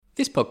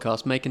This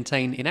podcast may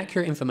contain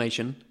inaccurate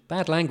information,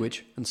 bad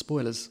language, and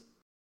spoilers.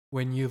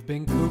 When you've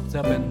been cooped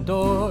up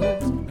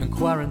indoors and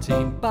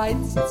quarantine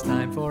bites, it's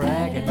time for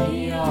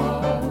Agony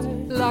Art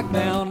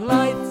Lockdown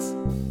Lights.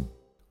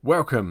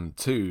 Welcome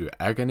to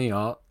Agony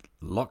Art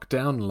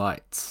Lockdown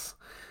Lights,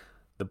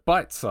 the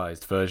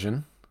bite-sized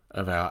version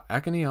of our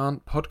Agony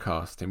Art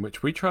podcast in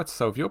which we try to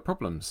solve your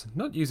problems,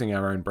 not using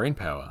our own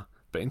brainpower,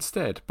 but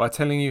instead by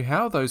telling you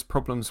how those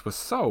problems were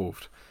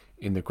solved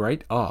in the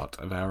great art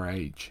of our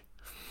age.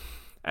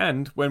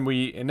 And when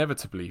we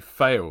inevitably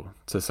fail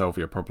to solve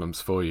your problems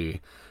for you,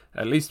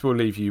 at least we'll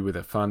leave you with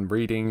a fun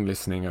reading,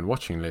 listening and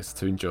watching list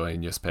to enjoy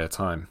in your spare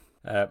time.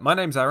 My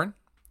name's Aaron,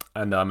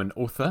 and I'm an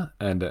author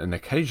and an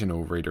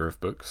occasional reader of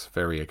books,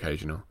 very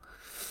occasional.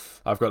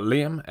 I've got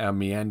Liam, our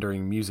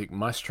meandering music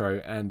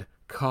maestro, and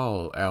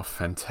Carl, our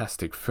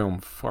fantastic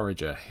film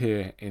forager,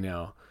 here in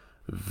our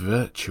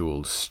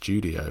virtual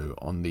studio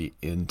on the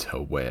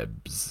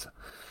interwebs.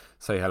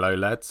 Say hello,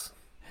 lads.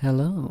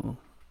 Hello.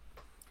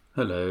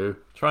 Hello.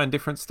 Trying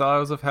different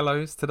styles of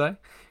hellos today.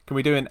 Can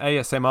we do an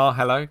ASMR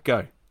hello?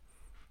 Go.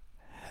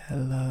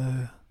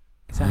 Hello.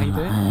 Is that how you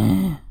do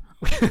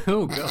it?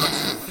 Oh,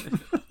 God.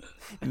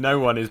 No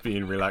one is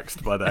being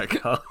relaxed by that,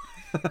 Carl.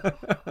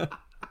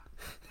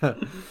 I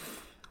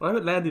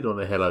haven't landed on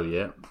a hello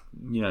yet.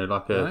 You know,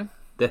 like a,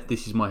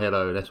 this is my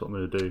hello, that's what I'm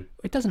going to do.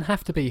 It doesn't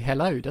have to be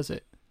hello, does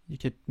it? You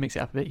could mix it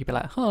up a bit. You could be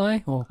like,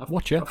 hi, or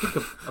watcha. I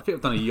think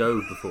I've done a yo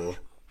before.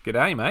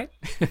 G'day, mate.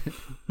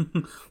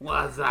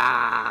 What's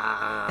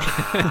up?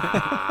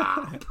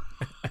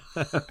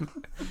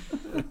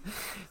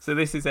 So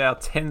this is our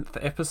 10th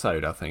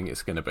episode, I think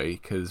it's going to be,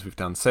 because we've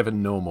done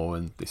 7 normal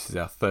and this is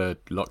our 3rd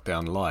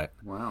lockdown light.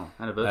 Wow,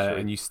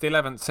 anniversary. And you still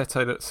haven't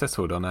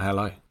settled on a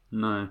hello.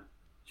 No.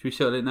 Should we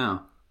settle it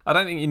now? I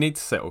don't think you need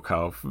to settle,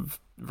 Carl.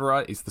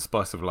 Variety's the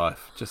spice of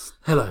life. Just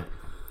hello.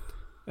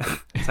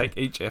 take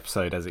each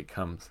episode as it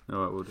comes.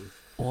 All right, we'll do.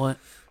 What?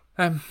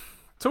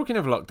 Talking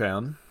of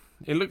lockdown,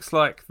 it looks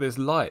like there's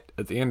light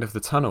at the end of the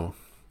tunnel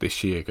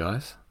this year,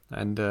 guys.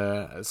 And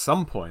at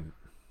some point,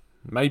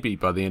 maybe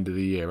by the end of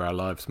the year, our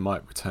lives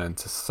might return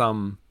to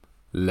some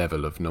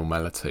level of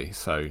normality.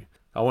 So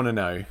I want to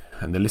know,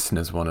 and the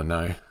listeners want to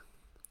know,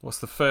 what's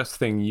the first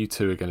thing you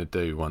two are going to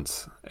do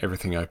once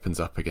everything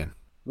opens up again?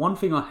 One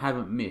thing I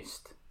haven't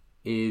missed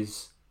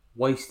is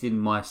wasting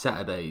my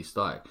Saturdays,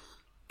 like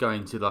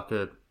going to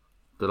the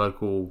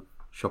local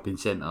shopping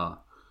centre,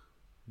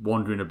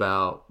 wandering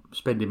about,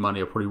 spending money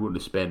I probably wouldn't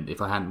have spent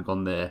if I hadn't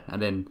gone there, and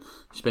then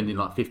spending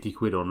like 50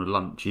 quid on a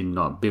lunch in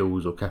like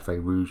Bill's or Cafe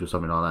Rouge or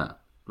something like that.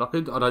 Like,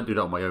 I don't do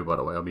that on my own, by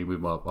the way. I mean,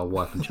 with my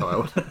wife and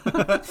child.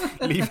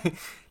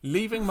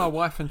 leaving my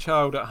wife and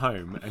child at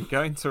home and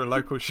going to a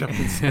local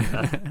shopping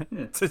centre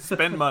to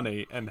spend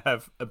money and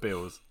have a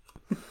Bill's.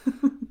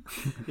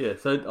 Yeah,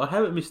 so I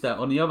haven't missed that.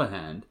 On the other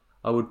hand,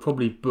 I would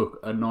probably book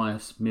a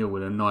nice meal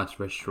in a nice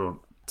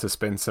restaurant. To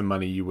spend some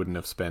money you wouldn't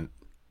have spent.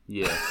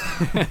 Yeah.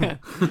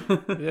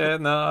 Yeah,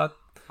 no.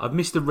 I've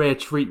missed the rare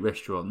treat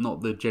restaurant,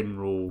 not the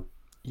general,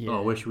 Yeah.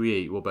 oh, where should we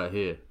eat? What about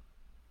here?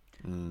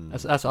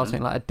 That's what I was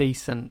thinking, like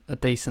a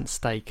decent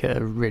steak at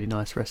a really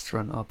nice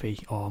restaurant. I'm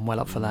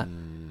well up for that.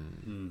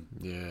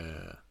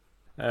 Yeah.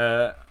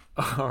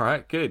 All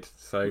right, good.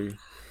 So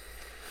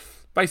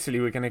basically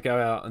we're going to go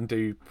out and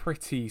do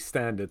pretty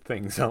standard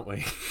things, aren't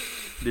we?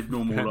 Live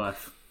normal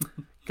life.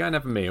 Go and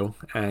have a meal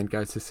and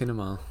go to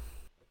cinema.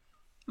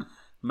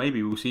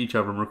 Maybe we'll see each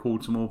other and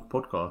record some more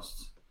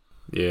podcasts.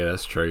 Yeah,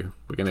 that's true.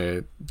 We're going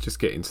to just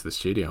get into the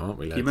studio, aren't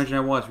we, lads? Can you imagine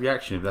our wife's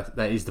reaction if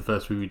that is the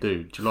first thing we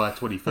do? July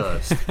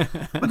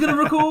 21st. We're going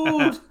to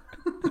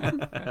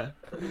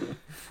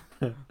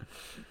record!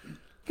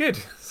 Good.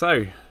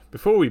 So,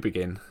 before we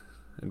begin,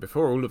 and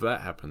before all of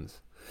that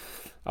happens,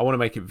 I want to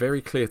make it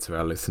very clear to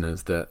our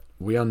listeners that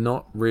we are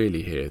not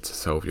really here to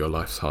solve your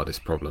life's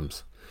hardest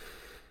problems.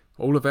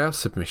 All of our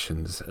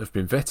submissions have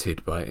been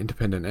vetted by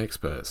independent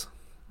experts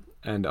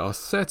and are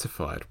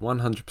certified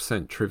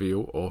 100%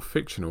 trivial or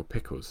fictional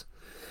pickles,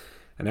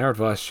 and our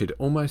advice should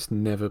almost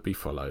never be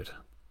followed.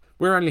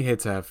 We're only here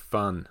to have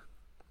fun,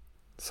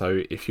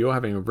 so if you're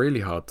having a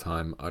really hard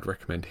time, I'd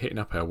recommend hitting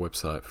up our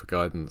website for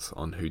guidance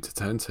on who to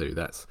turn to.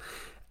 That's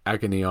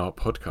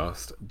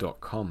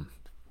agonyartpodcast.com.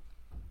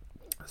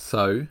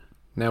 So,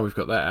 now we've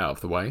got that out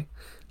of the way,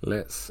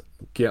 let's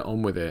get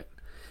on with it.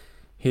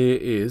 Here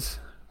is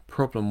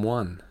problem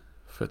 1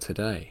 for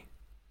today.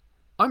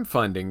 I'm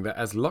finding that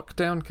as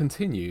lockdown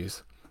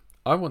continues,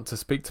 I want to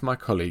speak to my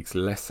colleagues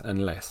less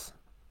and less,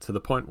 to the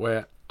point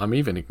where I'm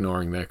even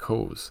ignoring their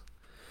calls.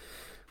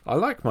 I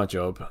like my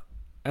job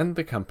and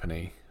the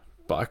company,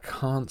 but I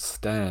can't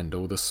stand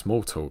all the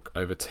small talk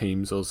over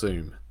Teams or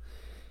Zoom.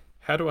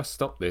 How do I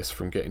stop this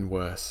from getting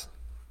worse?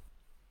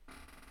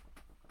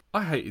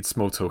 I hated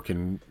small talk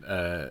in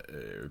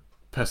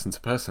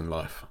person-to-person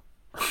life.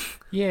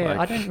 Yeah,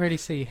 I don't really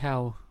see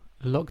how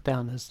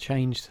lockdown has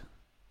changed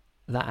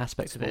that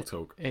aspect of Small it.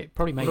 talk. It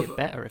probably made it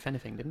better, if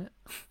anything, didn't it?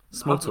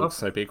 Small talk's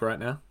so big right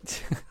now.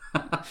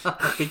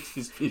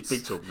 It's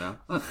big talk now.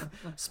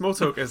 Small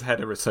talk has had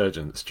a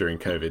resurgence during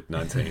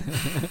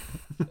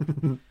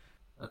COVID-19.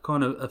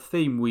 a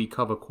theme we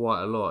cover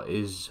quite a lot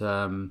is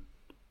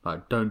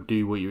like don't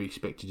do what you're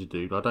expected to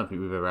do. I don't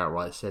think we've ever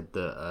outright said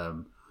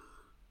that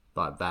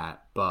like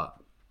that, but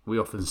we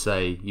often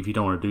say if you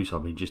don't want to do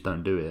something, just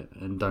don't do it,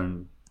 and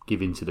don't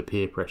give in to the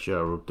peer pressure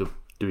or the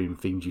doing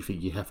things you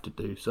think you have to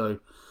do. So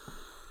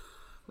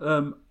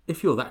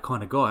if you're that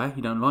kind of guy,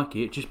 you don't like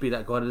it, just be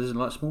that guy that doesn't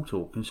like small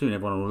talk, and soon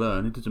everyone will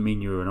learn. It doesn't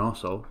mean you're an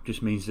arsehole. It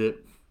just means that,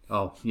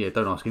 oh yeah,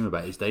 don't ask him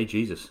about his day,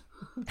 Jesus.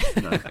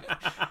 You know.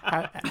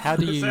 How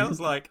do you Sounds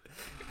like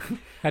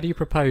how do you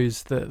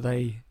propose that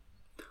they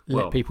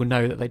let people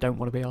know that they don't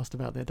want to be asked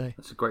about their day?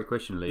 That's a great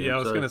question, Liam. I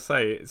was going to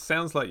say, it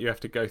sounds like you have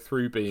to go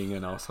through being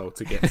an arsehole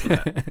to get to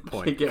that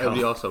point. To get over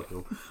the arsehole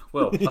hill.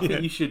 Well, I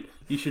think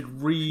you should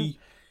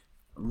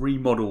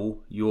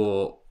remodel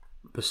your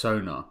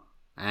persona,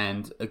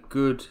 and a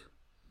good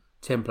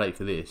template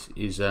for this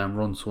is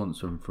Ron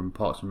Swanson from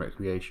Parks and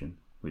Recreation,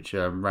 which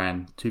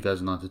ran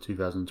 2009 to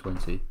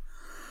 2020.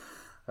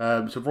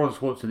 So Ron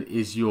Swanson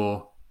is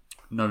your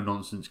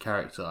no-nonsense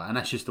character, and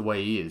that's just the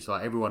way he is.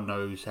 Like, everyone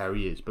knows how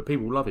he is, but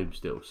people love him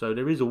still. So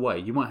there is a way.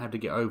 You might have to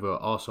get over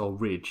arsehole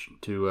ridge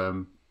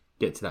to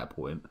get to that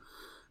point.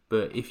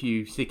 But if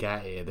you stick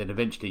out here, then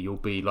eventually you'll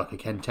be like a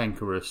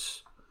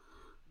cantankerous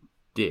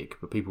dick,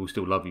 but people will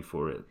still love you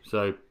for it.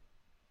 So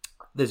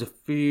there's a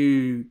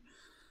few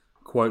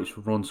quotes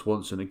from Ron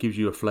Swanson that gives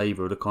you a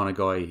flavour of the kind of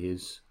guy he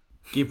is.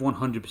 Give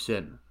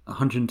 100%.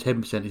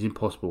 110% is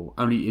impossible.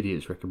 Only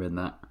idiots recommend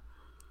that.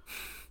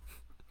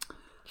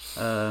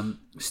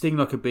 Sting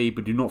like a bee,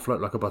 but do not float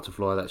like a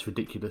butterfly. That's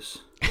ridiculous.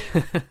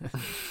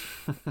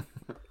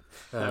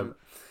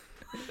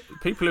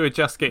 People who are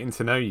just getting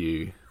to know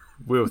you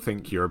will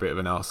think you're a bit of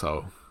an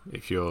arsehole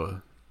if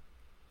you're.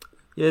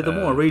 Yeah, the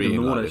more I read them, the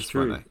more like that's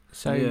true.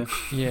 So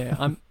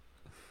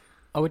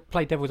I would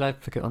play devil's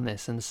advocate on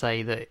this and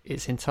say that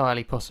it's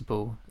entirely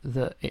possible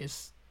that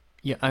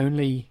you're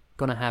only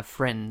gonna have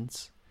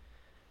friends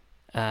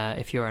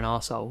if you're an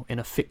arsehole in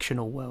a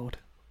fictional world.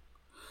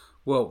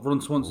 Well, Ron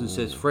Swanson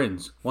says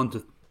friends 1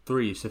 to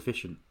 3 is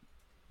sufficient.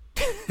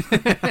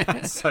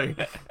 So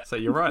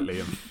you're right,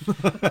 Liam.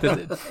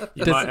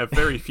 You might have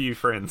very few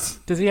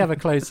friends. Does he have a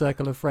closed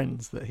circle of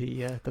friends that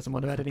he doesn't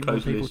want to add any more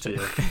people to?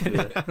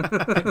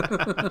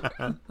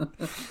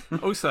 Yeah.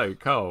 Also,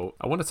 Carl,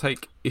 I want to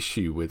take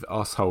issue with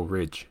Arsehole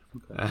Ridge.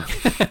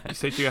 You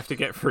said you have to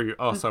get through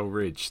Arsehole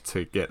Ridge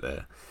to get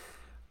there.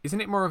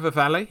 Isn't it more of a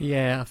valley?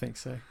 Yeah, I think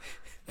so.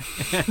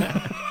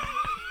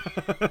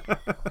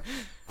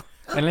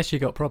 Unless you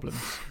got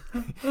problems.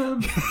 No,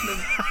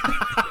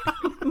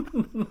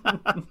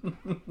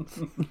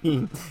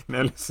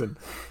 listen.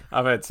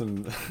 I've had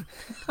some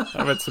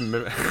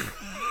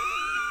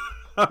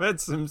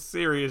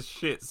serious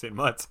shits in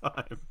my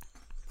time,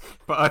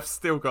 but I've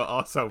still got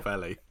Arsehole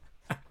Valley.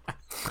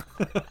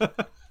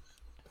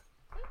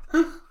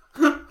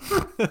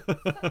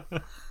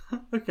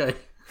 Okay.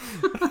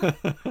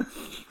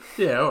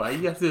 Yeah, alright,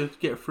 you have to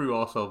get through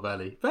Arsehole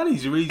Valley.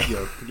 Valleys are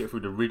easier to get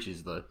through the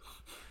ridges, though.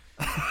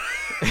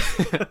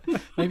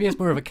 Maybe it's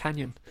more of a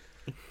canyon.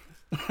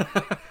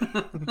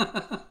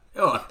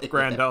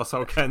 Grand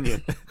Arsehole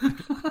Canyon.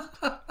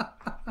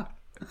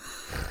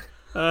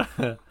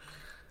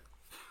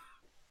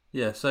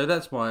 Yeah, so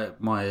that's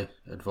my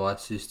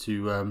advice, is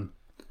to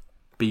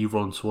be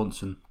Ron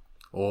Swanson,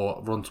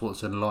 or Ron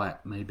Swanson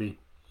light, maybe.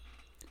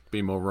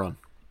 Be more Ron.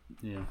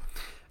 Yeah.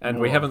 And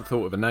we haven't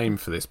thought of a name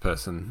for this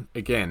person.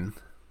 Again,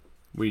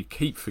 we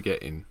keep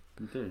forgetting.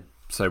 We do.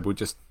 So we'll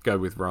just go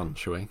with Ron,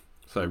 shall we?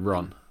 So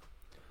Ron.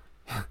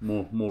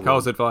 More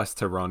Carl's Ron. advice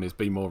to Ron is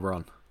be more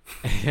Ron.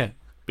 Yeah.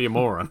 Be a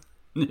moron.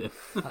 Yeah.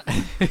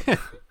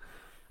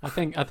 I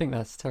think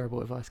that's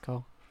terrible advice,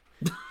 Carl.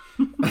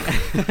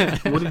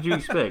 What did you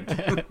expect?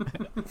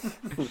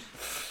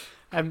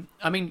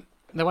 I mean,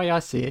 the way I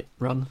see it,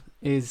 Ron,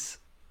 is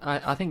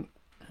I think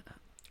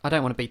I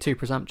don't want to be too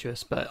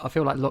presumptuous, but I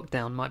feel like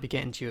lockdown might be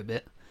getting to you a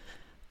bit,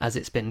 as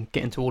it's been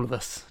getting to all of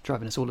us,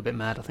 driving us all a bit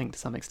mad, I think, to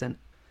some extent.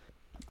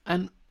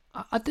 And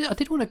I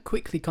did want to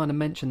quickly kind of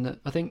mention that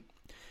I think,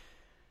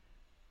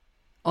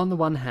 on the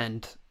one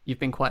hand, you've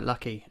been quite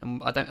lucky,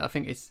 and I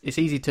think it's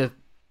easy to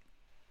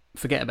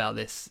forget about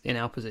this in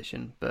our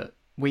position, but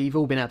we've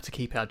all been able to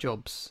keep our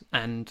jobs,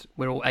 and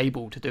we're all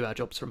able to do our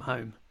jobs from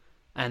home,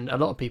 and a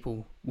lot of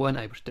people weren't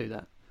able to do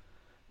that.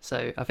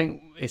 So I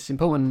think it's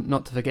important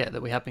not to forget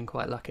that we have been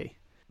quite lucky.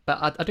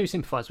 But I do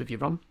sympathise with you,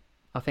 Ron.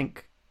 I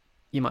think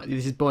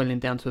this is boiling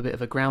down to a bit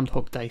of a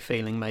Groundhog Day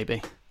feeling,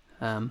 maybe.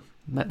 That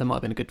might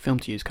have been a good film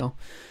to use, Cole.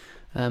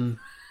 Where,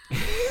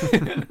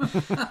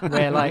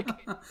 like,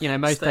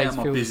 most days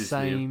feel the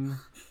same.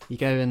 You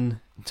go and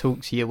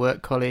talk to your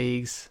work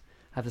colleagues,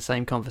 have the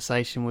same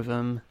conversation with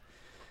them.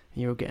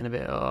 You're all getting a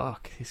bit,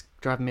 it's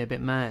driving me a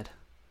bit mad.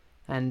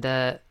 And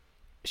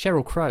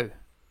Sheryl Crow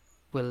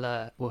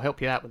will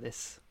help you out with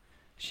this.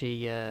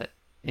 She in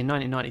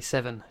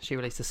 1997 she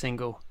released a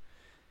single,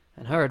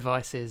 and her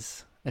advice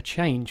is a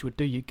change would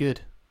do you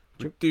good.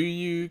 Would do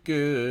you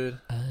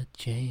good. A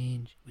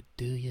change would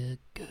do you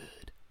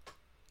good.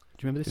 Do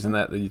you remember this? Isn't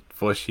that the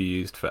voice she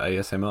used for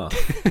ASMR?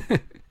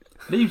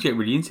 Lee's getting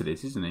really into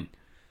this, isn't he?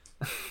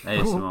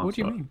 ASMR. What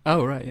do you mean?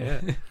 Oh, right,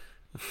 yeah.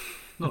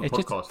 Not It's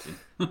just-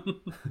 podcasting.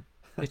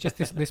 It's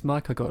just this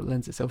mic I got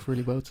lends itself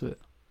really well to it.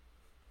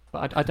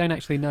 But I don't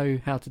actually know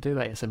how to do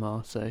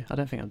ASMR, so I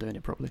don't think I'm doing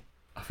it properly.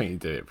 I think you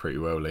did it pretty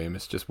well, Liam.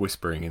 It's just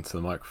whispering into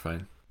the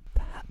microphone.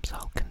 Perhaps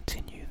I'll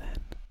continue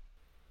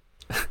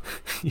then.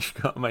 You've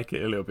got to make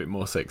it a little bit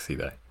more sexy,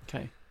 though.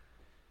 Okay.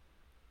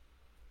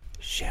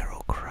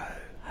 Sheryl Crow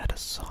had a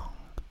song.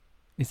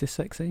 Is this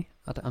sexy?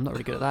 I'm not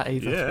really good at that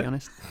either, to Yeah. be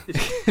honest.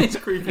 It's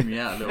creeping me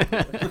out a little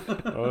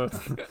bit. Oh,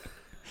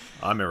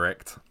 I'm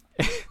erect.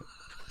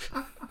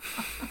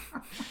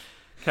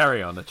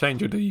 Carry on. A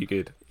change will do you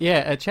good.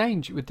 Yeah, a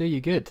change would do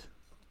you good,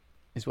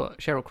 is what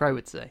Sheryl Crow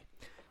would say.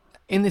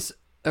 In this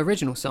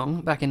original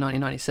song, back in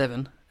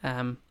 1997,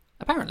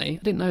 apparently,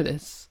 I didn't know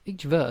this,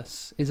 each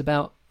verse is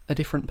about a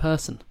different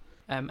person.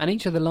 And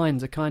each of the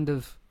lines are kind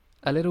of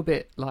a little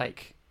bit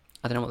like,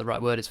 I don't know what the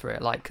right word is for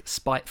it, like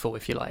spiteful,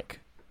 if you like,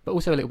 but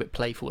also a little bit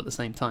playful at the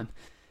same time.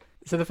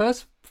 So the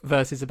first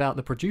verse is about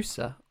the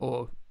producer,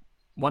 or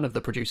one of the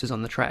producers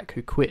on the track,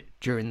 who quit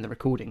during the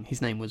recording.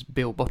 His name was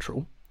Bill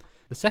Bottrell.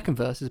 The second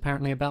verse is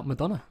apparently about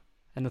Madonna.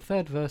 And the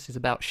third verse is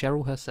about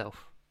Sheryl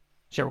herself.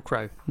 Sheryl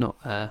Crow, not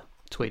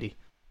Tweedy.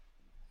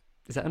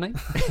 Is that her name?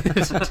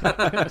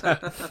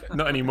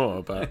 Not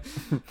anymore, but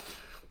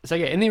So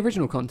yeah, in the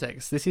original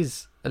context, this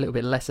is a little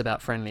bit less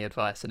about friendly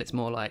advice, and it's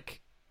more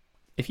like,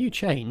 if you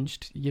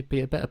changed, you'd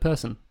be a better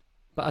person.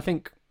 But I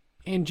think,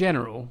 in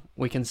general,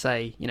 we can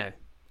say, you know,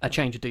 a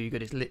change would do you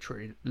good is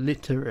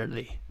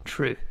literally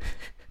true.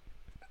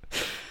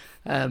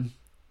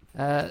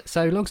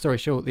 So long story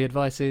short, the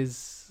advice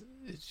is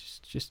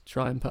just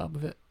try and put up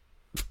with it.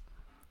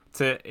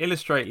 to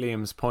illustrate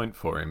Liam's point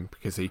for him,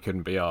 because he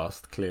couldn't be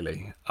asked,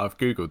 clearly, I've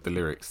Googled the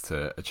lyrics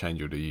to A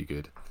Change Will Do You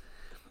Good.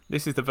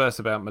 This is the verse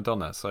about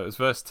Madonna, so it was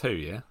verse 2,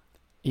 yeah?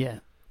 Yeah.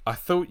 I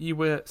thought you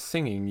were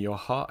singing your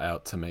heart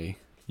out to me.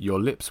 Your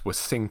lips were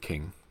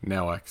sinking,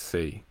 now I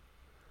see.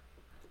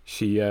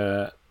 She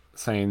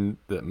saying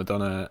that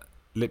Madonna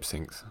lip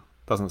syncs,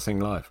 doesn't sing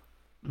live.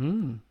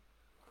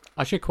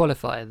 I should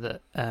qualify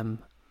that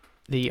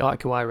the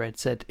article I read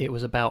said it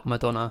was about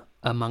Madonna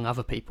among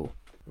other people.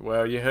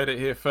 Well, you heard it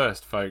here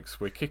first, folks.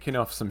 We're kicking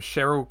off some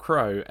Sheryl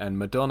Crow and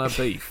Madonna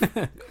beef.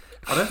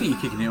 I don't think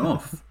you're kicking it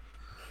off,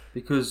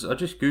 because I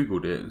just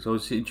Googled it because I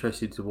was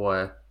interested to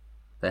why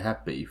they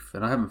have beef,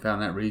 and I haven't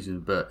found that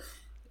reason, but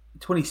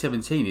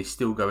 2017 is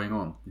still going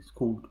on. It's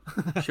called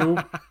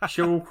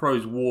Sheryl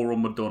Crow's War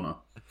on Madonna.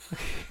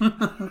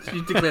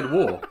 She declared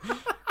war.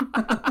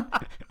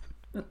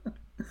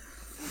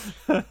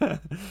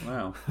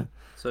 Wow.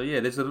 So yeah,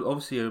 there's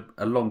obviously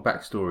a long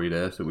backstory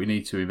there that we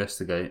need to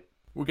investigate.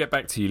 We'll get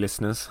back to you,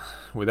 listeners,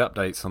 with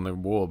updates on the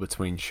war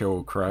between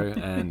Sheryl Crow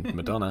and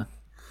Madonna.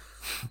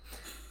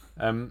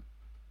 I'm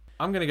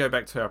going to go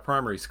back to our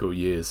primary school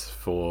years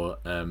for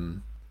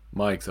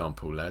my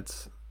example,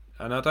 lads.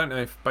 And I don't know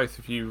if both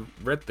of you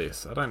read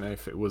this. I don't know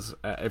if it was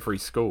at every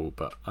school,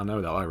 but I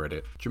know that I read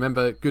it. Do you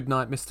remember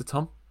Goodnight, Mr.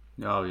 Tom?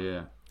 Oh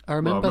yeah. I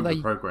remember the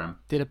they program.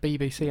 did a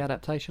BBC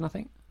adaptation, I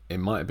think. It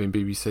might have been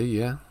BBC,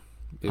 yeah.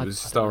 It was I don't know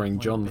starring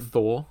what it John would have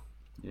Thor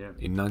Yeah.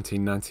 in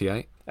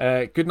 1998.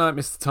 Goodnight,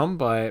 Mr. Tom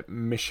by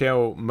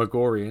Michelle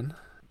Magorian.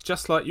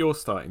 Just like you're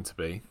starting to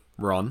be,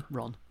 Ron,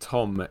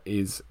 Tom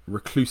is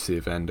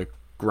reclusive and a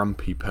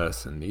grumpy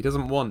person. He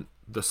doesn't want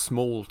the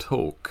small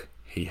talk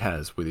he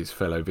has with his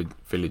fellow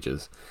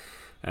villagers,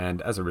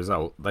 and as a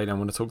result, they don't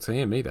want to talk to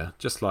him either.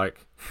 Just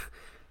like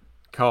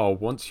Carl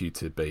wants you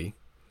to be,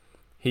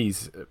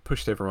 he's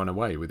pushed everyone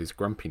away with his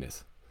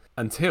grumpiness.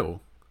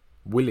 Until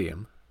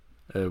William,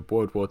 a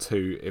World War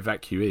II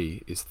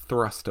evacuee, is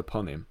thrust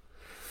upon him.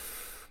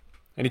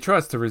 And he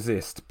tries to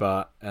resist,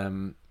 but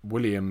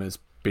William has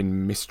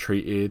been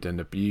mistreated and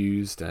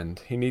abused, and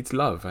he needs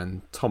love,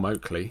 and Tom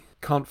Oakley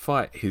can't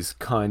fight his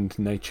kind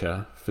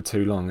nature for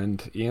too long,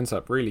 and he ends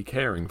up really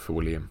caring for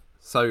William.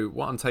 So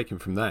what I'm taking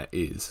from that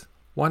is,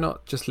 why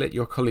not just let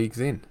your colleagues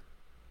in?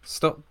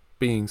 Stop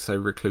being so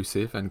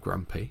reclusive and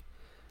grumpy,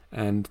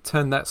 and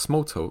turn that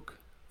small talk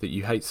that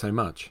you hate so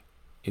much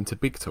into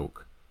big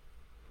talk.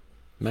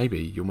 Maybe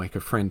you'll make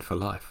a friend for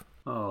life.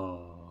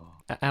 Oh.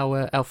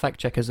 Our fact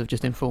checkers have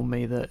just informed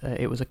me that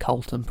it was a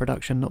Colton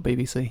production, not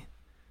BBC.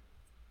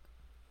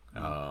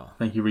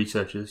 Thank you,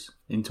 researchers,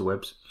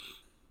 interwebs.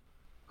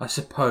 I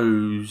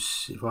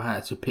suppose if I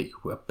had to pick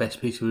a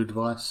best piece of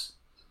advice,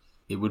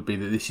 it would be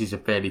that this is a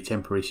fairly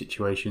temporary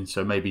situation,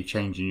 so maybe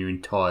changing your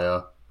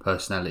entire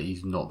personality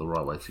is not the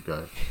right way to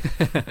go.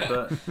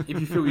 But if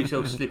you feel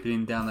yourself slipping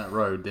in down that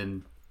road,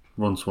 then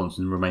Ron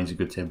Swanson remains a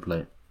good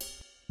template.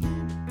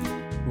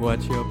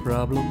 What's your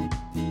problem?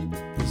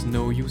 There's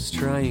no use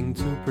trying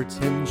to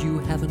pretend you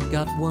haven't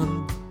got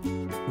one.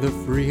 The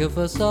three of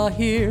us are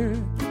here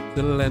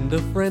to lend a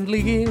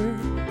friendly ear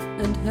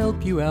and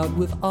help you out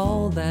with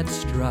all that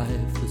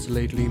strife that's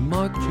lately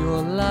marked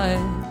your life.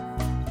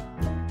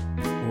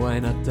 Why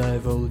not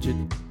divulge it?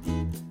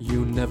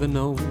 You never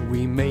know,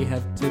 we may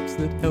have tips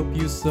that help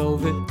you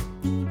solve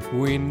it.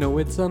 We know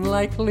it's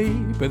unlikely,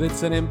 but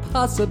it's an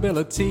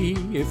impossibility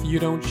if you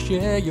don't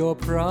share your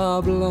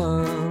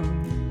problem.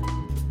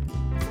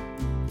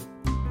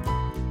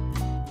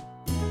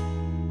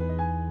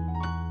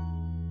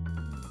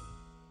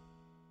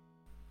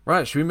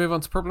 Right, should we move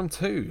on to problem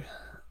 2?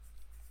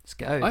 Let's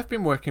go. I've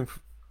been working...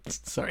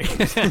 Sorry.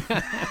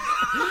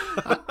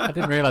 I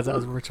didn't realise that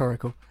was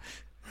rhetorical.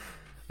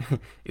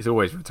 It's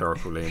always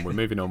rhetorical, Liam. We're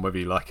moving on whether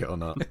you like it or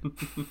not.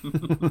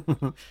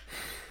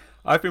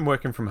 I've been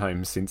working from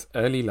home since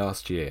early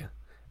last year,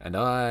 and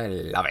I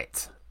love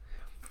it.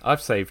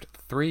 I've saved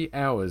 3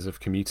 hours of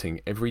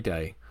commuting every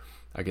day.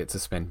 I get to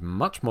spend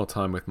much more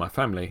time with my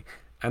family,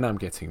 and I'm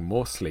getting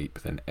more sleep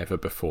than ever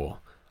before.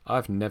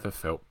 I've never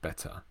felt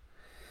better.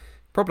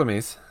 Problem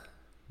is,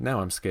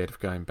 now I'm scared of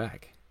going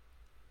back.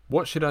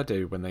 What should I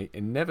do when they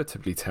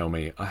inevitably tell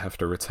me I have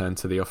to return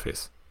to the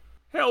office?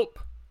 Help!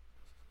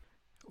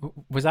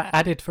 Was that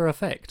added for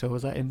effect, or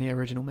was that in the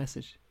original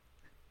message?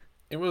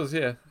 It was,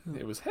 yeah.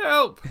 It was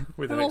help!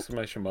 With an Help.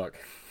 exclamation mark.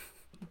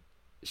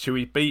 Should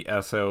we beat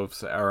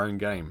ourselves at our own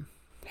game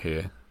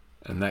here?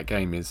 And that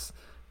game is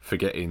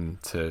forgetting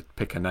to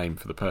pick a name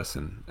for the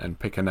person and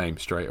pick a name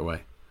straight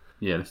away.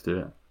 Yeah, let's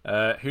do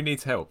it. Who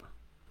needs help?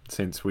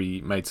 Since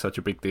we made such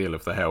a big deal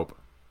of the help.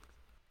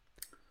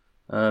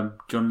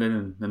 John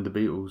Lennon and the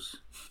Beatles.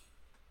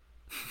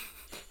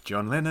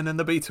 John Lennon and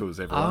the Beatles,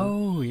 everyone.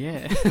 Oh,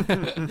 yeah.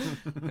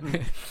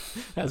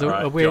 That's All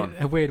right,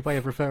 a weird way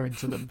of referring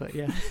to them, but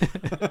yeah.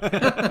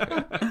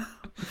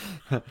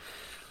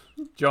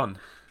 John.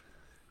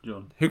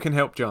 Who can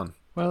help John?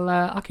 Well,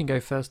 I can go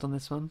first on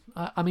this one.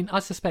 I mean, I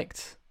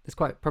suspect there's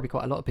probably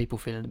quite a lot of people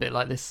feeling a bit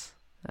like this.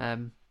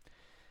 And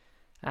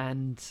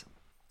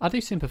I do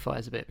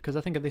sympathise a bit, because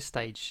I think at this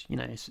stage, you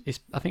know,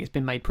 I think it's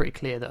been made pretty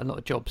clear that a lot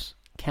of jobs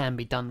can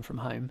be done from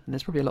home. And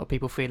there's probably a lot of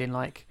people feeling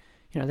like,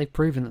 you know, they've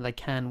proven that they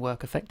can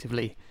work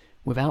effectively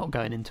without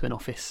going into an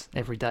office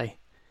every day.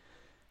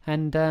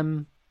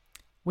 And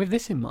with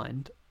this in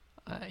mind,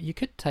 you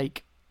could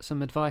take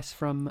some advice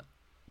from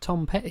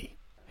Tom Petty,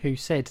 who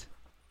said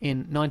in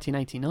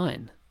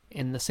 1989,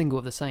 in the single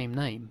of the same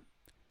name,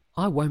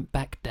 "I won't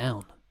back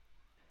down."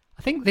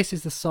 I think this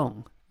is the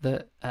song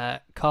that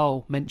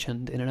Carl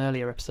mentioned in an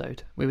earlier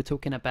episode. We were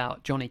talking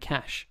about Johnny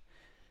Cash,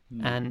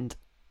 and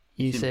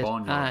you It's in said,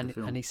 Barnyard, the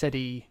film. and he said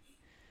he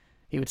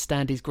would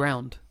stand his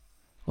ground,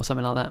 or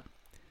something like that.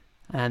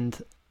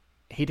 And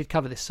he did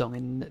cover this song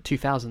in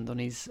 2000 on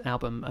his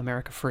album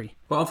America Free.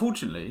 Well,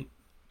 unfortunately,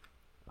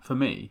 for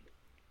me,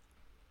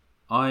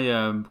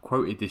 I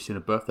quoted this in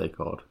a birthday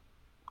card,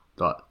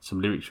 like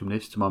some lyrics from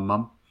this to my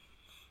mum,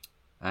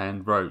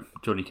 and wrote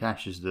Johnny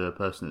Cash is the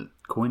person that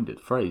coined it,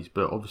 the phrase,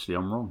 but obviously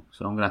I'm wrong,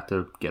 so I'm going to have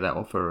to get that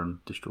off her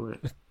and destroy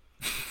it.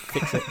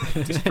 Fix it.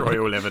 Destroy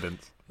all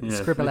evidence. Yeah,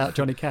 Scribble out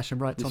Johnny Cash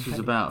and write Tom This was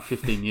Petty. about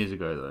 15 years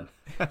ago,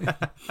 though.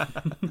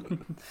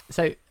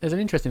 So there's an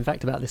interesting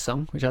fact about this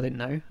song, which I didn't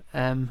know,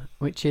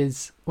 which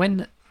is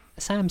when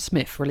Sam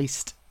Smith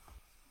released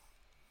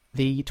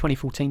the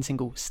 2014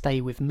 single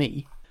Stay With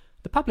Me,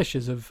 the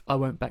publishers of I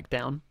Won't Back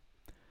Down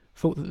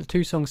thought that the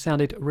two songs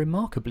sounded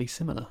remarkably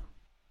similar.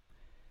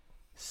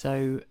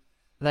 So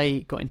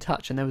they got in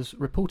touch, and there was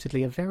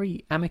reportedly a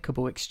very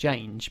amicable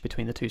exchange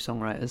between the two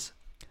songwriters,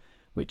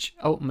 which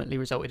ultimately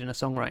resulted in a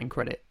songwriting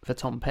credit for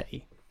Tom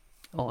Petty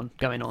on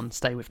going on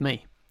Stay With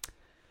Me.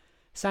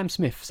 Sam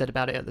Smith said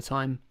about it at the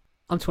time,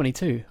 "I'm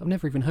 22, I've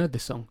never even heard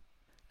this song."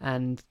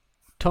 And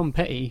Tom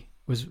Petty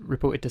was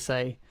reported to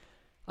say,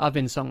 "I've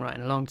been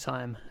songwriting a long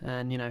time,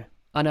 and, you know,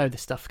 I know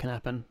this stuff can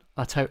happen.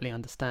 I totally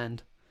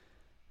understand.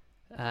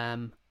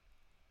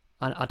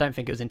 I don't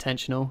think it was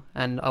intentional,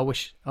 and I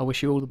wish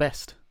you all the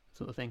best,"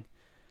 sort of thing.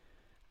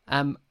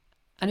 And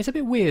it's a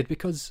bit weird,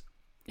 because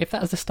if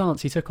that was the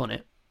stance he took on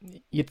it,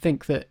 you'd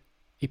think that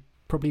he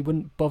probably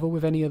wouldn't bother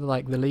with any of the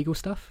legal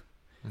stuff.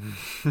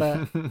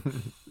 But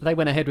they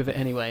went ahead with it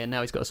anyway, and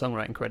now he's got a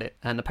songwriting credit,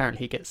 and apparently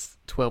he gets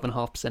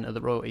 12.5% of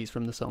the royalties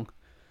from the song,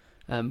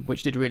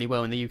 which did really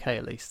well in the UK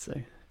at least,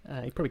 so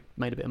he probably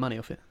made a bit of money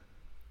off it.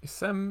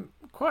 It's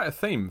quite a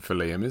theme for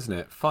Liam, isn't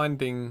it?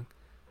 Finding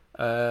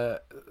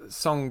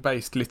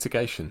song-based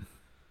litigation.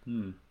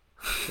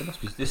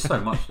 There's so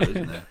much, though,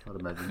 isn't there? I'd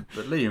imagine.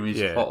 But Liam is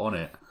hot on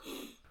it.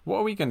 What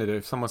are we going to do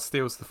if someone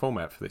steals the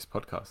format for this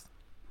podcast?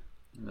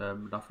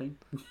 Nothing.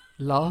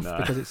 Laugh, No.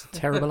 because it's a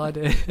terrible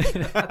idea.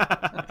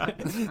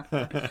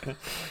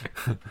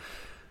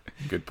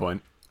 Good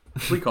point.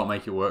 We can't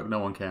make it work. No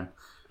one can.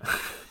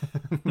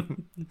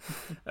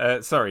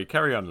 Sorry,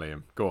 carry on,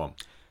 Liam. Go on.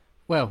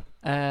 Well,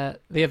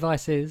 the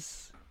advice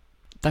is,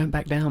 don't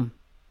back down.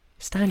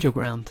 Stand your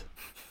ground.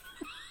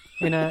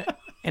 In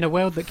a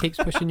world that keeps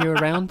pushing you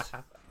around,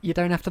 you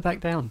don't have to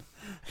back down.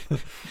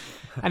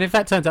 And if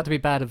that turns out to be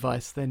bad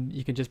advice, then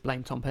you can just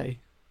blame Tom Petty.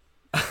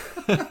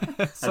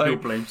 And you'll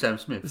blame Sam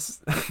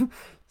Smith.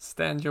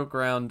 Stand your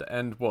ground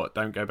and what?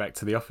 Don't go back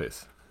to the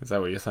office. Is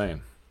that what you're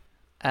saying?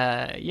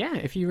 Yeah,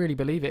 if you really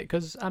believe it.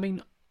 Because, I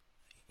mean,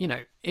 you know,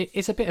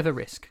 it's a bit of a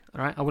risk,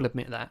 all right? I will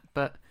admit that.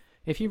 But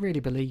if you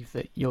really believe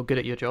that you're good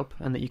at your job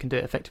and that you can do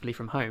it effectively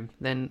from home,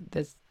 then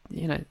there's,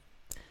 you know,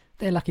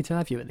 they're lucky to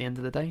have you at the end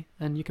of the day,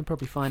 and you can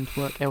probably find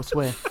work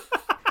elsewhere.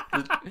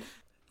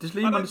 Does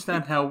Liam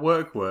understand how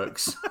work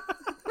works?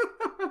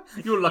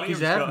 You're lucky Liam's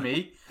to have got-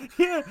 me.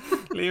 Yeah,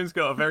 Liam's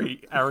got a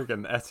very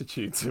arrogant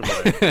attitude to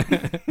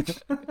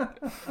it.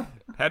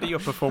 How do your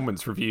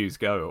performance reviews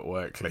go at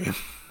work, Liam?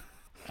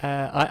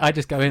 I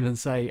just go in and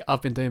say,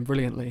 I've been doing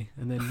brilliantly,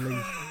 and then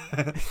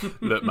leave.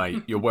 Look,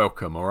 mate, you're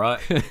welcome, all right?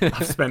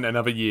 I've spent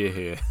another year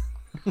here.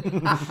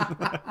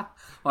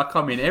 I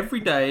come in every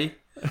day.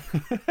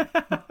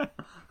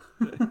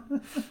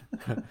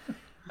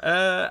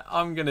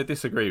 I'm going to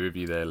disagree with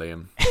you there,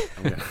 Liam.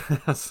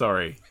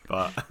 Sorry,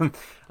 but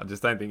I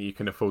just don't think you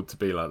can afford to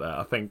be like that.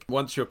 I think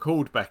once you're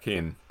called back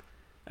in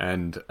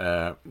and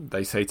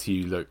they say to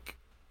you, look,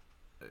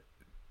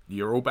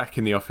 you're all back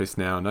in the office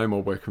now, no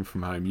more working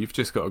from home, you've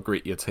just got to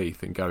grit your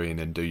teeth and go in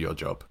and do your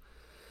job.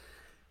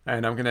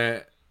 And I'm going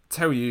to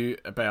tell you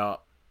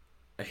about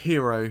a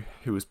hero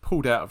who was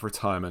pulled out of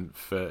retirement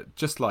for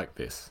just like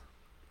this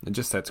and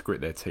just had to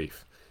grit their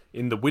teeth.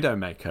 In The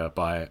Widowmaker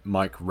by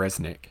Mike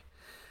Resnick,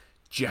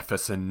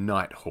 Jefferson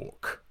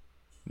Nighthawk,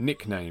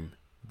 nickname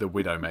the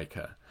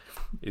Widowmaker,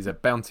 is a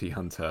bounty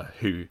hunter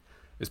who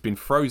has been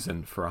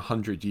frozen for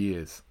 100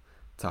 years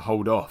to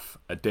hold off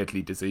a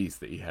deadly disease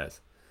that he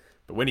has.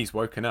 But when he's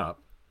woken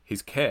up,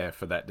 his care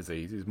for that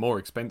disease is more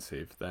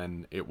expensive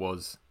than it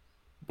was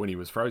when he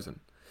was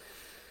frozen.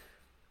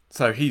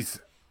 So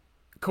he's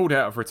called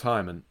out of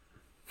retirement.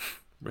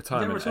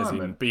 Retirement as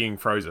in being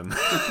frozen.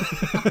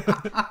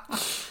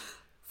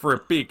 For a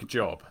big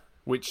job,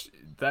 which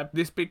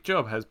this big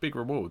job has big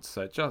rewards,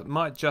 so it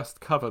might just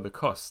cover the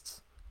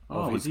costs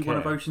of his is he care.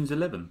 one of Ocean's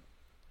 11?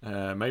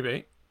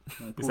 Maybe.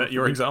 Is that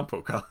your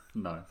example, Carl?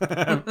 No.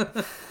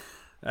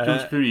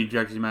 George Clooney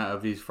drags him out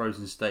of his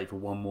frozen state for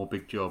one more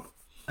big job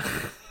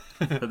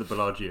at the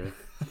Bellagio.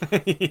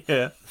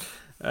 Yeah.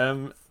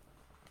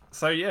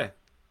 So yeah,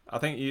 I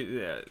think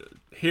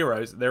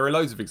heroes. There are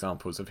loads of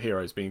examples of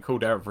heroes being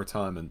called out of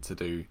retirement to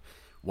do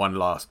one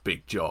last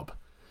big job.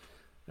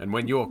 And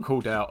when you're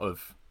called out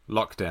of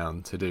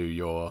lockdown to do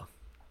your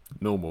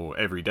normal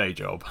everyday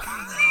job,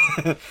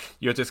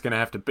 you're just going to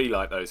have to be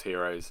like those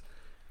heroes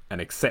and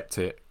accept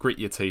it, grit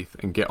your teeth,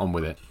 and get on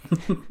with it.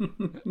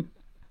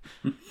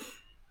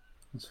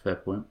 That's a fair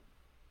point.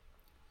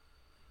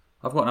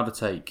 I've got another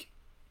take.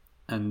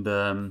 And,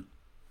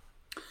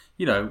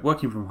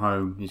 working from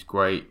home is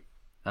great.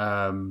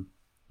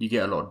 You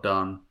get a lot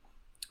done.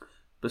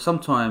 But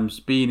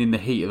sometimes being in the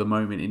heat of the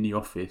moment in the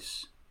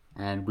office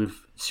and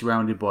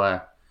surrounded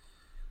by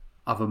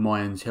other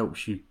minds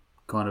helps you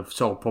kind of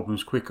solve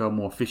problems quicker,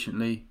 more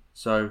efficiently.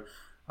 So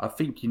I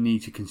think you need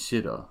to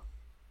consider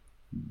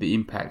the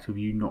impact of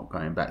you not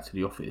going back to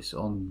the office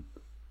on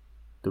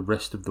the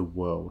rest of the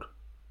world.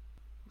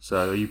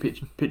 So you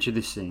picture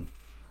this scene.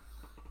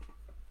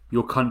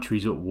 Your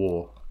country's at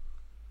war.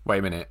 Wait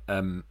a minute.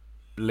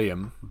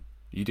 Liam,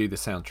 you do the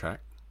soundtrack.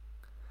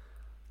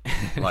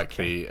 Like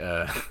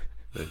the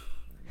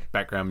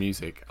background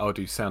music. I'll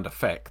do sound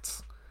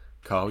effects.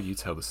 Carl, you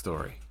tell the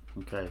story.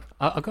 Okay.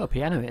 I've got a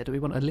piano here. Do we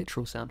want a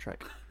literal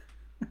soundtrack?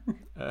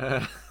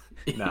 No,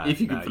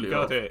 if you can pull you've it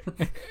got off. to do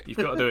it. You've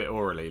got to do it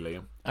orally,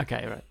 Liam.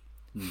 Okay, right.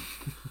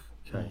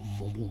 Okay.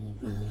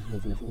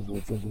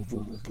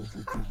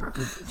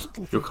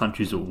 Your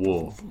country's at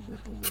war.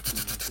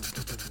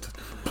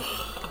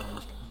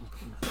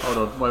 Hold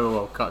on,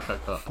 wait, cut.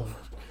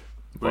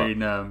 We're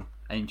in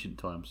ancient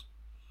times.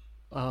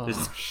 Oh,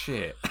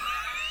 Shit.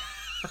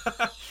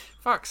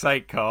 Fuck's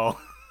sake, Carl.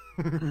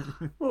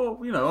 Well,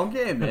 I'm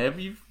getting there.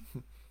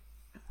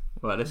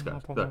 Right, let's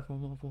go.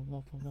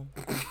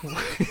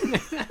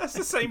 That's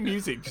the same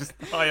music, just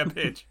higher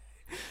pitch.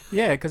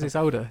 yeah, because it's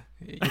older.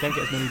 You don't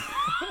get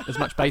as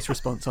much bass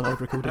response on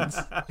old recordings.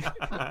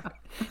 The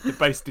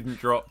bass didn't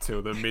drop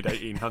till the mid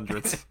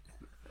 1800s.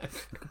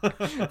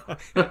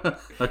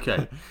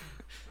 Okay.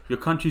 Your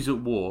country's at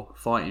war,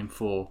 fighting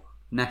for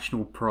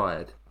national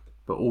pride,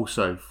 but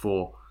also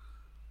for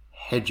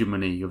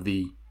hegemony of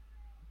the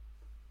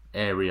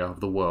area of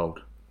the world.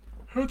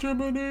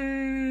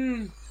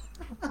 Hegemony!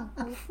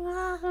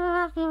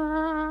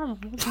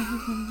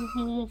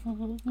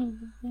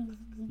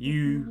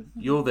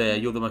 You're there,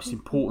 you're the most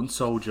important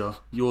soldier,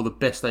 you're the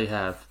best they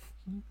have.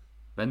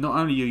 And not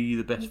only are you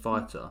the best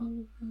fighter,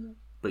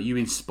 but you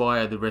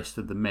inspire the rest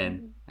of the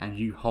men and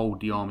you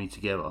hold the army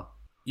together.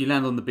 You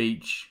land on the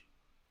beach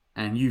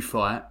and you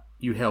fight,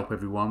 you help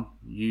everyone,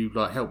 you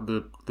help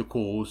the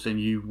cause, and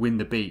you win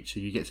the beach,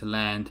 so you get to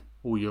land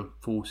all your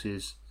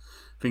forces,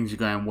 things are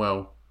going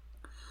well.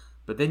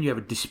 But then you have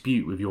a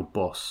dispute with your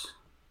boss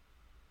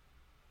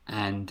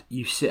and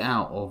you sit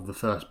out of the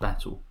first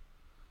battle.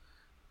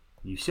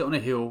 You sit on a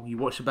hill, you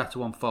watch the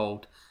battle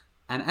unfold,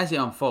 and as it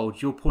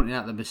unfolds, you're pointing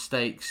out the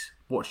mistakes,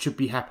 what should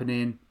be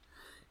happening,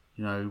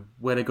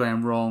 where they're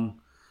going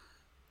wrong.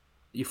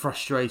 You're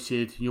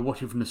frustrated, you're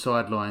watching from the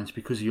sidelines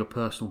because of your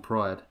personal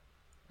pride,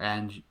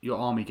 and your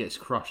army gets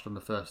crushed on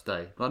the first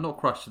day. Not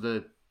crushed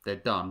so they're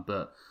done,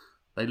 but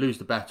they lose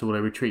the battle, they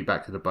retreat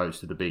back to the boats,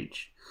 to the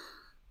beach.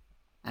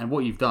 And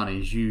what you've done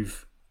is your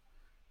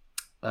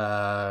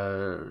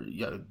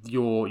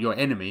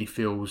enemy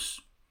feels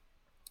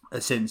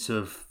a sense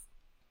of,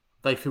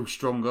 they feel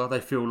stronger, they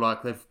feel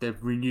like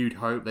they've renewed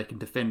hope, they can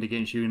defend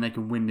against you and they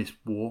can win this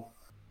war.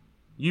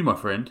 You, my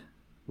friend,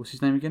 what's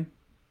his name again?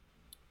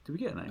 Did we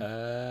get a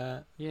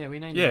name? Yeah, we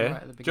named him yeah,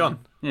 right at the beginning. John.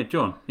 Yeah,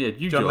 John. Yeah,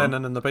 you, John John.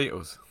 Lennon and the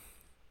Beatles.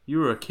 You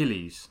were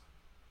Achilles.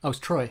 I was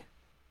Troy.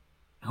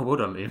 Oh, well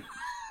done, Liam.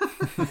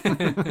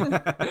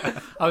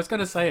 I was going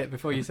to say it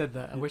before you said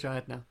that. I wish I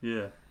had now.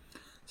 Yeah.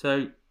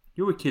 So,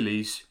 you're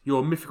Achilles.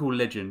 You're a mythical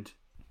legend.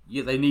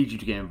 Yet they need you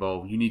to get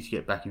involved. You need to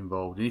get back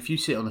involved. And if you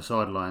sit on the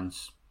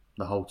sidelines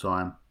the whole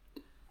time,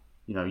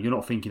 you're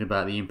not thinking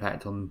about the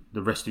impact on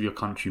the rest of your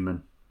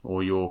countrymen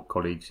or your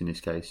colleagues, in this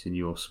case, in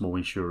your small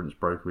insurance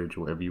brokerage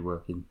or whatever you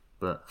work in.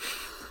 But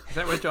Is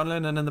that where John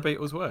Lennon and the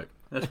Beatles work?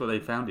 that's what they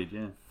founded,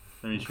 yeah.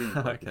 They're insurance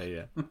brokers. Okay,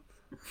 yeah.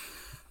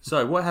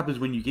 So, what happens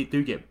when you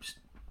do get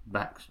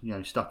back,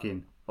 stuck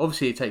in?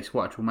 Obviously, it takes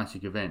quite a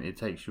traumatic event. It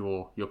takes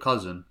your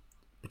cousin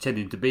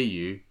pretending to be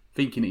you,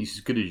 thinking that he's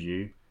as good as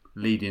you,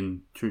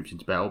 leading troops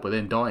into battle, but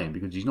then dying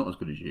because he's not as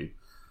good as you.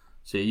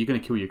 So, you're going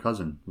to kill your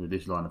cousin with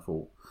this line of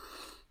thought.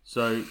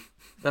 So,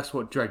 that's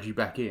what drags you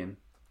back in.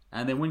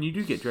 And then when you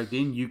do get dragged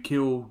in, you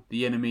kill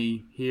the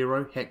enemy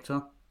hero,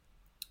 Hector,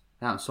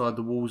 outside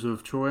the walls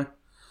of Troy.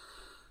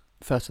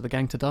 First of the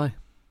gang to die.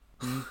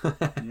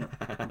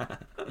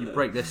 You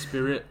break their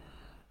spirit.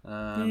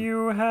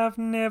 You have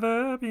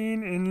never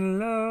been in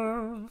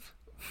love.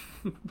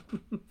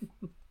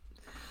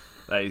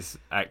 That is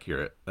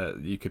accurate.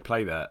 You could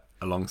play that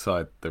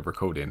alongside the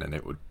recording and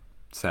it would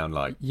sound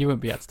like... You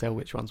wouldn't be able to tell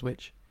which one's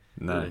which.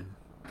 No, Really?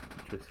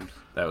 Interesting.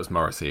 that was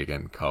Morrissey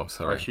again, Carl, I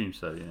sorry. assume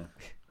so, yeah.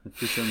 It's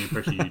just the only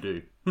impression you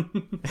do.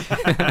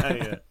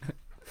 Yeah.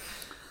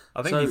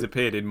 I think So- he's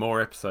appeared in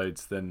more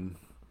episodes than...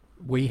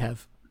 We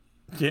have.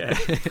 Yeah.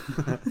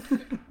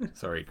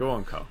 Sorry, go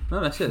on, Carl. No,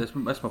 that's it.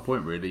 That's my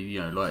point, really.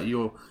 You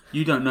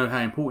don't know how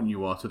important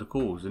you are to the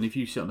cause, and if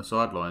you sit on the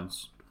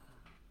sidelines,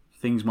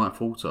 things might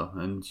falter,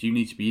 and you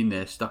need to be in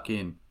there, stuck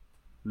in,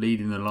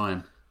 leading the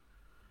line.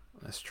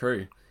 That's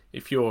true.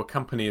 If your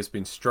company has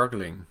been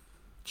struggling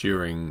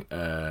during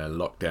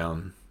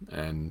lockdown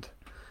and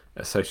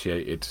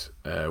associated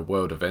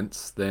world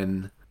events,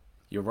 then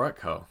you're right,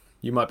 Carl.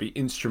 You might be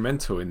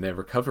instrumental in their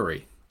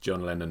recovery,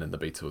 John Lennon and the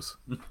Beatles.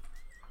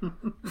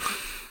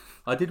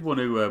 I did want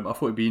to. I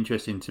thought it'd be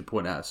interesting to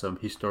point out some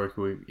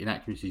historical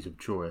inaccuracies of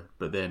Troy,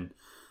 but then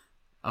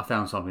I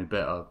found something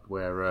better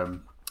where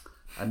a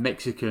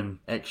Mexican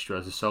extra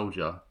as a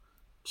soldier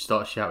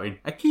starts shouting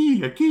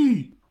 "Aquí,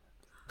 aquí,"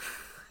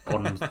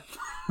 on,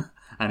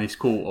 and it's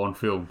caught on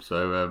film.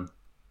 So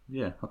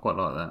yeah, I quite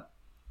like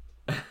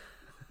that.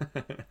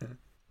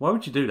 Why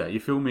would you do that?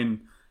 You're filming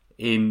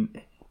in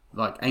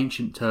like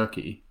ancient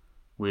Turkey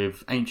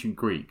with ancient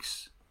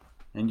Greeks,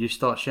 and you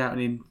start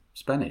shouting in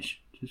Spanish.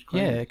 Which is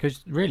crazy. Yeah,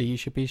 because really you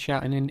should be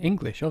shouting in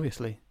English,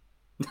 obviously.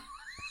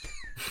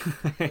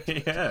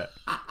 Yeah.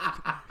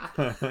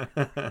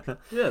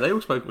 Yeah, they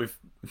all spoke with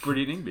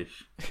brilliant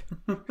English.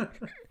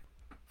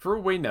 For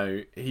all we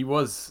know, he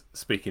was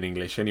speaking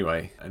English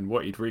anyway, and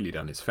what he'd really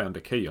done is found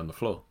a key on the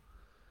floor.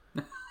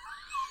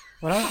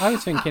 Well, I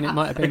was thinking it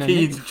might have A been a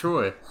key nick- to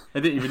Troy. They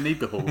didn't even need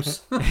the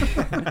horse.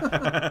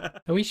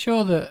 Are we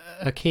sure that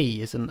a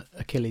key isn't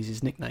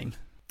Achilles' nickname?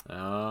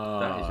 Oh,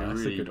 That is a that's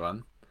really- a good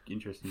one.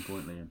 Interesting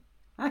point, Liam.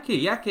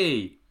 Aki,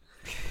 Yaki.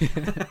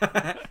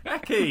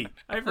 Key,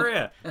 over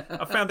here.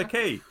 I found a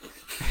key.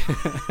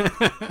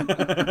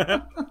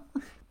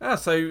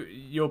 So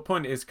your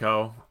point is,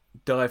 Carl,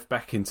 dive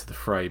back into the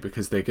fray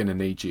because they're going to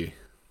need you.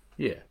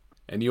 Yeah.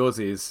 And yours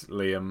is,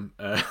 Liam,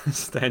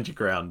 stand your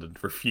ground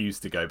and refuse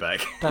to go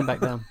back. Don't back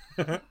down.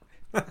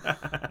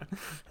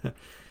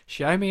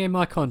 Show me in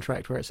my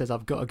contract where it says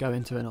I've got to go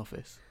into an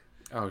office.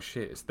 Oh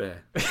shit, it's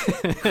there.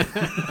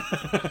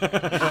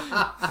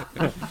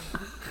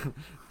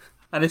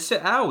 And it's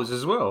set hours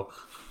as well.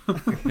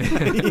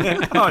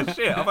 Oh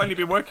shit, I've only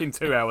been working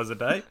 2 hours a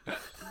day.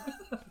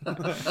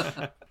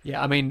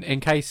 Yeah, I mean,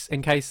 in case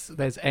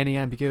there's any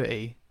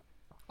ambiguity,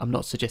 I'm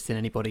not suggesting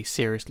anybody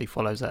seriously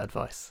follows that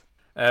advice.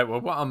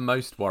 Well, what I'm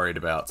most worried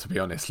about, to be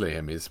honest,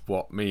 Liam, is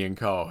what me and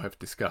Carl have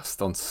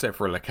discussed on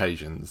several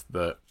occasions,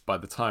 that by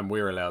the time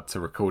we're allowed to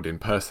record in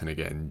person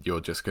again, you're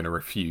just going to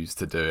refuse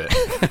to do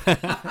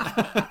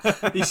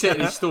it. He's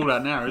setting his stall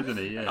out now, isn't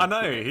he? Yeah. I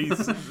know,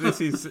 this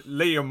is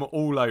Liam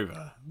all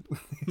over.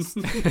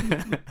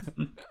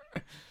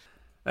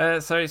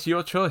 So it's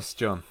your choice,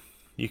 John.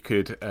 You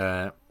could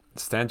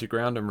stand your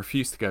ground and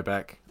refuse to go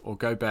back, or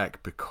go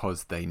back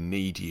because they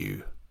need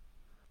you.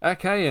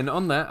 Okay, and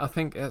on that, I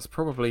think that's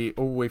probably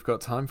all we've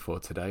got time for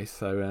today.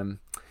 So,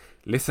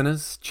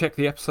 listeners, check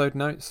the episode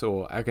notes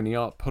or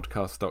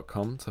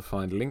agonyartpodcast.com to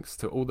find links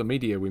to all the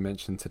media we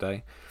mentioned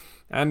today,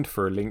 and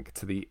for a link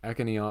to the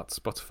Agony Art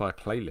Spotify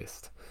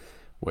playlist,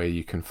 where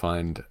you can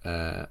find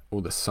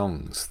all the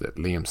songs that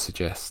Liam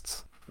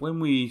suggests. When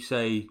we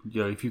say,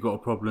 if you've got a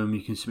problem,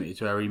 you can submit it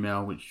to our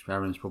email, which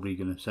Aaron's probably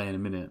going to say in a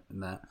minute,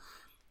 and that.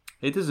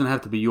 It doesn't have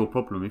to be your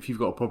problem. If you've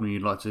got a problem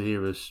you'd like to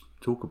hear us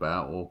talk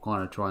about or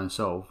kind of try and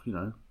solve,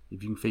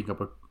 if you can think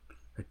up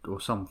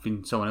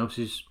someone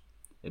else's,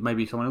 it may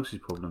be someone else's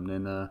problem,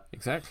 then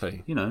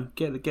Exactly.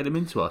 get them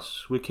into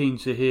us. We're keen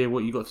to hear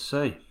what you got to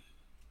say.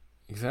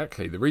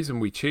 Exactly. The reason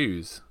we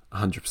choose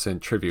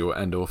 100% trivial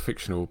and or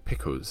fictional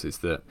pickles is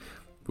that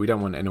we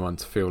don't want anyone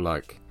to feel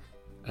like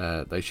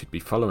they should be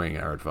following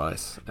our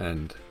advice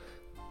and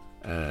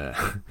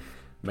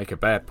make a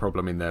bad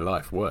problem in their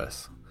life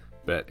worse.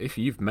 But if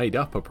you've made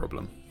up a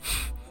problem,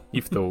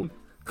 you've thought,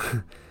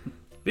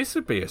 this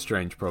would be a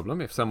strange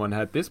problem if someone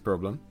had this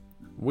problem,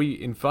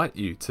 we invite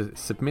you to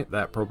submit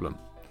that problem.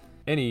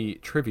 Any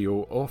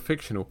trivial or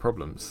fictional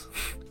problems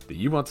that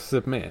you want to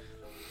submit,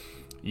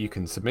 you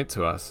can submit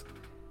to us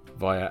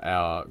via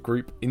our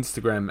group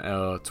Instagram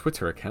or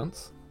Twitter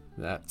accounts.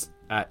 That's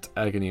at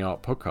Agony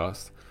Art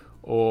Podcast,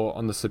 or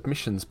on the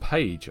submissions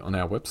page on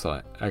our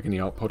website,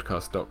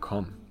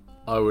 agonyartpodcast.com.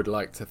 I would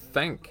like to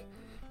thank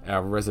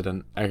our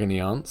resident Agony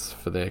Aunts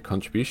for their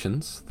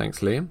contributions. Thanks,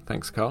 Liam.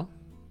 Thanks, Carl.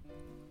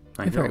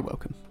 You're very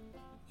welcome.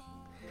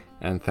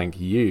 And thank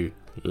you,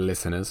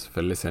 listeners,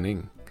 for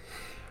listening.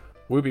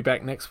 We'll be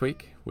back next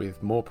week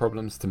with more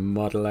problems to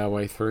muddle our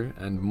way through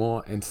and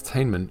more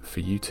entertainment for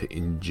you to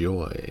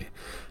enjoy.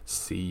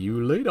 See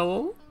you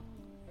later.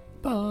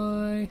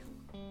 Bye.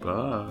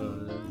 Bye.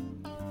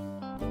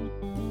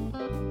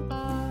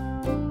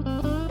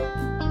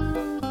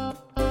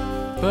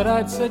 But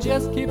I'd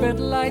suggest keep it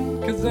light,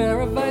 'cause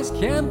their advice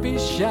can be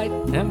shite,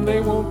 and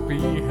they won't be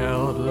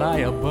held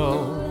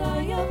liable.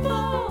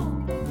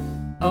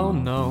 Oh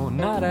no,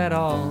 not at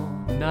all,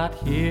 not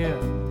here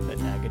at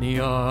Agony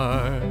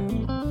Art.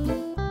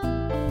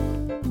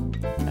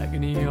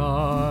 Agony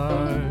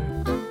Art.